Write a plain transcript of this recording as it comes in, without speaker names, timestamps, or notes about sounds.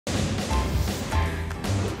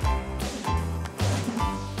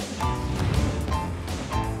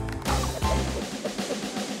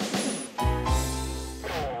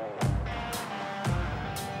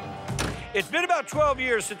It's been about 12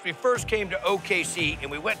 years since we first came to OKC and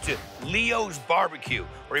we went to Leo's Barbecue,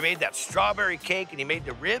 where he made that strawberry cake and he made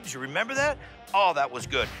the ribs. You remember that? Oh, that was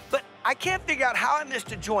good. But I can't figure out how I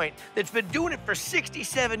missed a joint that's been doing it for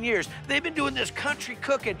 67 years. They've been doing this country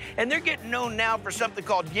cooking, and they're getting known now for something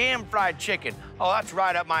called YAM-Fried chicken. Oh, that's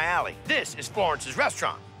right up my alley. This is Florence's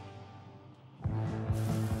restaurant.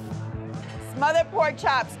 Smothered pork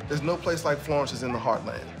chops. There's no place like Florence's in the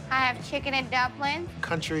heartland. I have chicken and dumplings.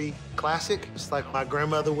 Country classic. It's like my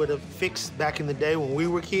grandmother would have fixed back in the day when we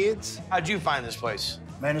were kids. How'd you find this place?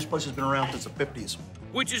 Man, this place has been around since the 50s.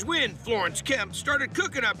 Which is when Florence Kemp started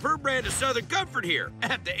cooking up her brand of Southern comfort here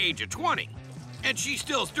at the age of 20. And she's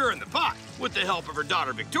still stirring the pot with the help of her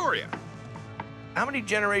daughter, Victoria. How many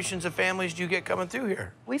generations of families do you get coming through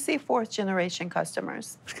here? We see fourth-generation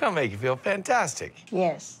customers. It's gonna make you feel fantastic.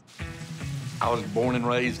 Yes. I was born and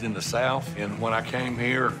raised in the South, and when I came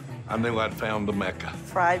here, I knew I'd found the Mecca.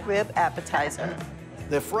 Fried rib appetizer.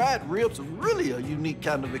 The fried ribs are really a unique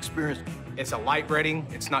kind of experience. It's a light breading.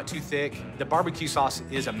 It's not too thick. The barbecue sauce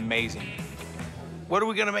is amazing. What are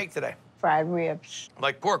we gonna make today? Fried ribs.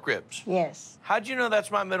 Like pork ribs? Yes. How'd you know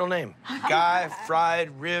that's my middle name? Guy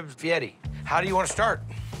Fried Ribs Fieri. How do you want to start?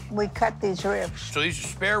 We cut these ribs. So these are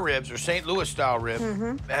spare ribs, or St. Louis-style rib.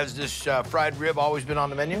 Has this fried rib always been on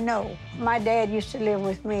the menu? No. My dad used to live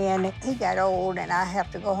with me, and he got old, and I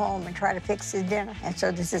have to go home and try to fix his dinner. And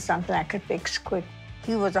so this is something I could fix quick.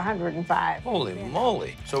 He was 105. Holy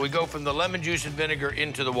moly. So we go from the lemon juice and vinegar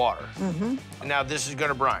into the water. Now this is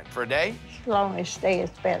gonna brine for a day? As long as it stays,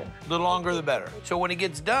 better. The longer, the better. So when it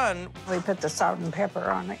gets done, We put the salt and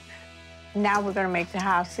pepper on it. Now we're gonna make the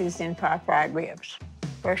house seasoning for our fried ribs.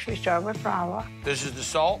 First, we start with flour, this is the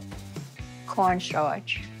salt.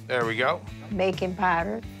 cornstarch, There we go. baking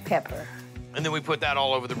powder, pepper. And then we put that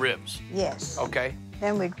all over the ribs. Yes. Okay.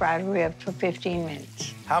 Then we fry the ribs for 15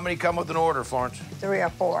 minutes, How many come with an order, Florence? 3 or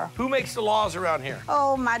 4. Who makes the laws around here?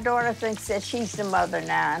 Oh, my daughter thinks that she's the mother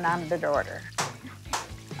now, and I'm the daughter.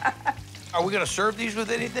 Are we gonna serve these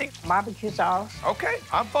with anything? Barbecue sauce. Okay,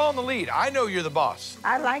 I'm following the lead. I know you're the boss.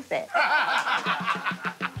 I like that.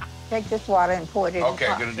 Take this water and pour it in Okay,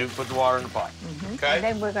 the pot. gonna put the water in the pot. And Okay,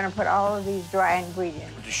 then we're gonna put all of these dry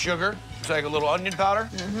ingredients. the sugar. It's like a little onion powder.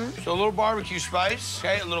 So a little barbecue spice.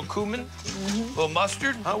 Okay, a little cumin, a little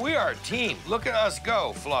mustard. Oh, we are a team. Look at us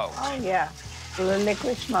go, Flo. Oh, yeah. A little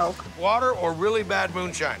liquid smoke. Water or really bad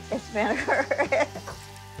moonshine. It's vinegar.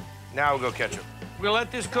 Now we'll go ketchup. We'll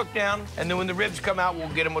let this cook down, and then when the ribs come out, we'll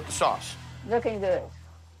get them with the sauce. Looking good.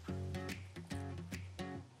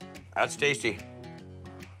 That's tasty.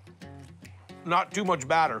 Not too much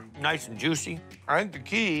batter, nice and juicy. I think the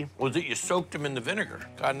key was that you soaked them in the vinegar.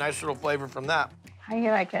 Got a nice little flavor from that. How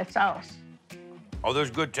you like that sauce? Oh,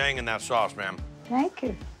 there's good tang in that sauce, ma'am. Thank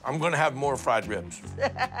you. I'm gonna have more fried ribs.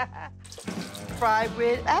 Fried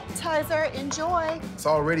rib appetizer, enjoy. It's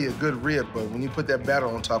already a good rib, but when you put that batter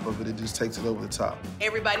on top of it, it just takes it over the top.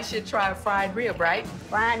 Everybody should try a fried rib, right?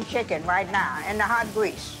 Frying chicken right now in the hot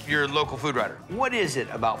grease. You're a local food writer. What is it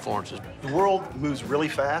about Florence's? The world moves really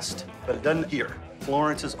fast, but it doesn't here.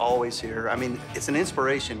 Florence is always here. I mean, it's an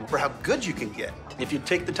inspiration for how good you can get if you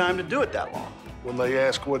take the time to do it that long. When they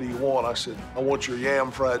asked, what do you want? I said, I want your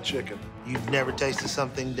yam-fried chicken. You've never tasted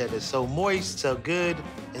something that is so moist, so good,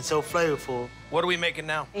 and so flavorful. What are we making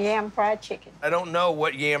now? Yam-fried chicken. I don't know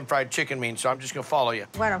what yam-fried chicken means, so I'm just gonna follow you.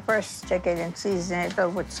 We're gonna first stick it and season it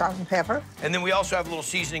with salt and pepper. And then we also have a little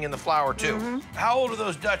seasoning in the flour, too. How old are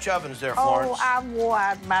those Dutch ovens there, Oh, Florence? I wore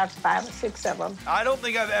out about 5 or 6 of them. I don't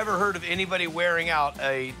think I've ever heard of anybody wearing out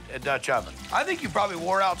a Dutch oven. I think you probably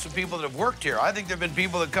wore out some people that have worked here. I think there have been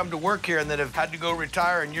people that come to work here and that have had to go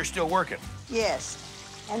retire, and you're still working. Yes.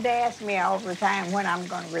 And they ask me all the time when I'm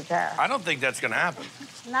gonna retire. I don't think that's gonna happen.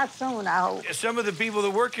 Not soon, I hope. Some of the people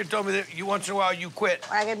that work here told me that once in a while you quit.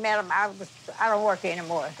 When I get mad at them, I don't work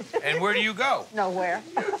anymore. And where do you go? Nowhere.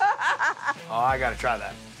 Oh, I gotta try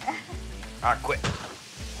that. I quit.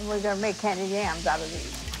 And we're gonna make candied yams out of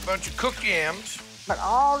these. Bunch of cooked yams. But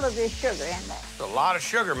all of this sugar in there. It's a lot of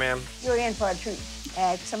sugar, ma'am. You're in for a treat.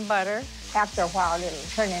 Add some butter. After a while, it'll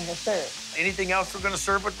turn into syrup. Anything else we're gonna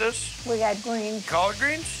serve with this? We got greens. Collard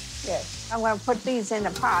greens? Yes. I'm gonna put these in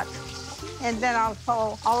the pot. And then I'll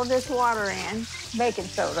pour all this water in, baking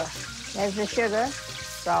soda. There's the sugar,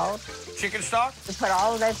 salt. Chicken stock? We put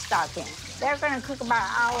all of that stock in. They're gonna cook about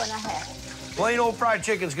an hour and a half. Plain old fried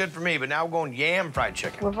chicken's good for me, but now we're going yam-fried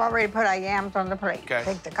chicken. We've already put our yams on the plate. Okay.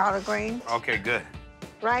 Take the collard greens. Okay, good.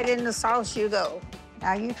 Right in the sauce you go.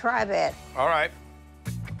 Now you try that. All right.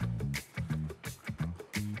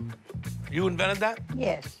 You invented that?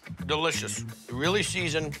 Yes. Delicious. You really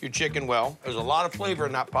season your chicken well. There's a lot of flavor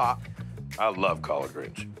in that pot. I love collard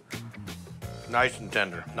greens. Nice and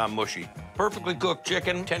tender, not mushy. Perfectly cooked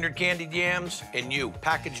chicken, tender candied yams, and you.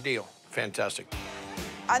 Package deal. Fantastic.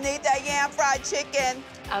 I need that yam-fried chicken.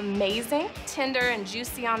 Amazing, tender and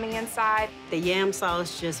juicy on the inside. The yam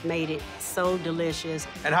sauce just made it so delicious.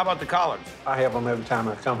 And how about the collards? I have them every time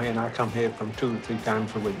I come here, and I come here from 2 to 3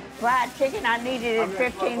 times a week. Fried chicken, I needed it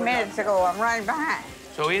 15 minutes ago. I'm running behind.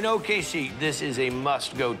 So in OKC, this is a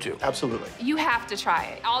must-go-to. Absolutely. You have to try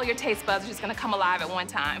it. All your taste buds are just gonna come alive at one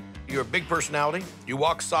time. You're a big personality. You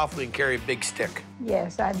walk softly and carry a big stick.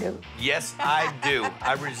 Yes, I do. Yes, I do.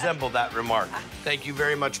 I resemble that remark. Thank you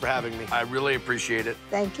very much for having me. I really appreciate it.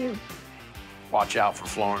 Thank you. Watch out for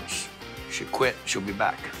Florence. She quit. She'll be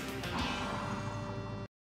back.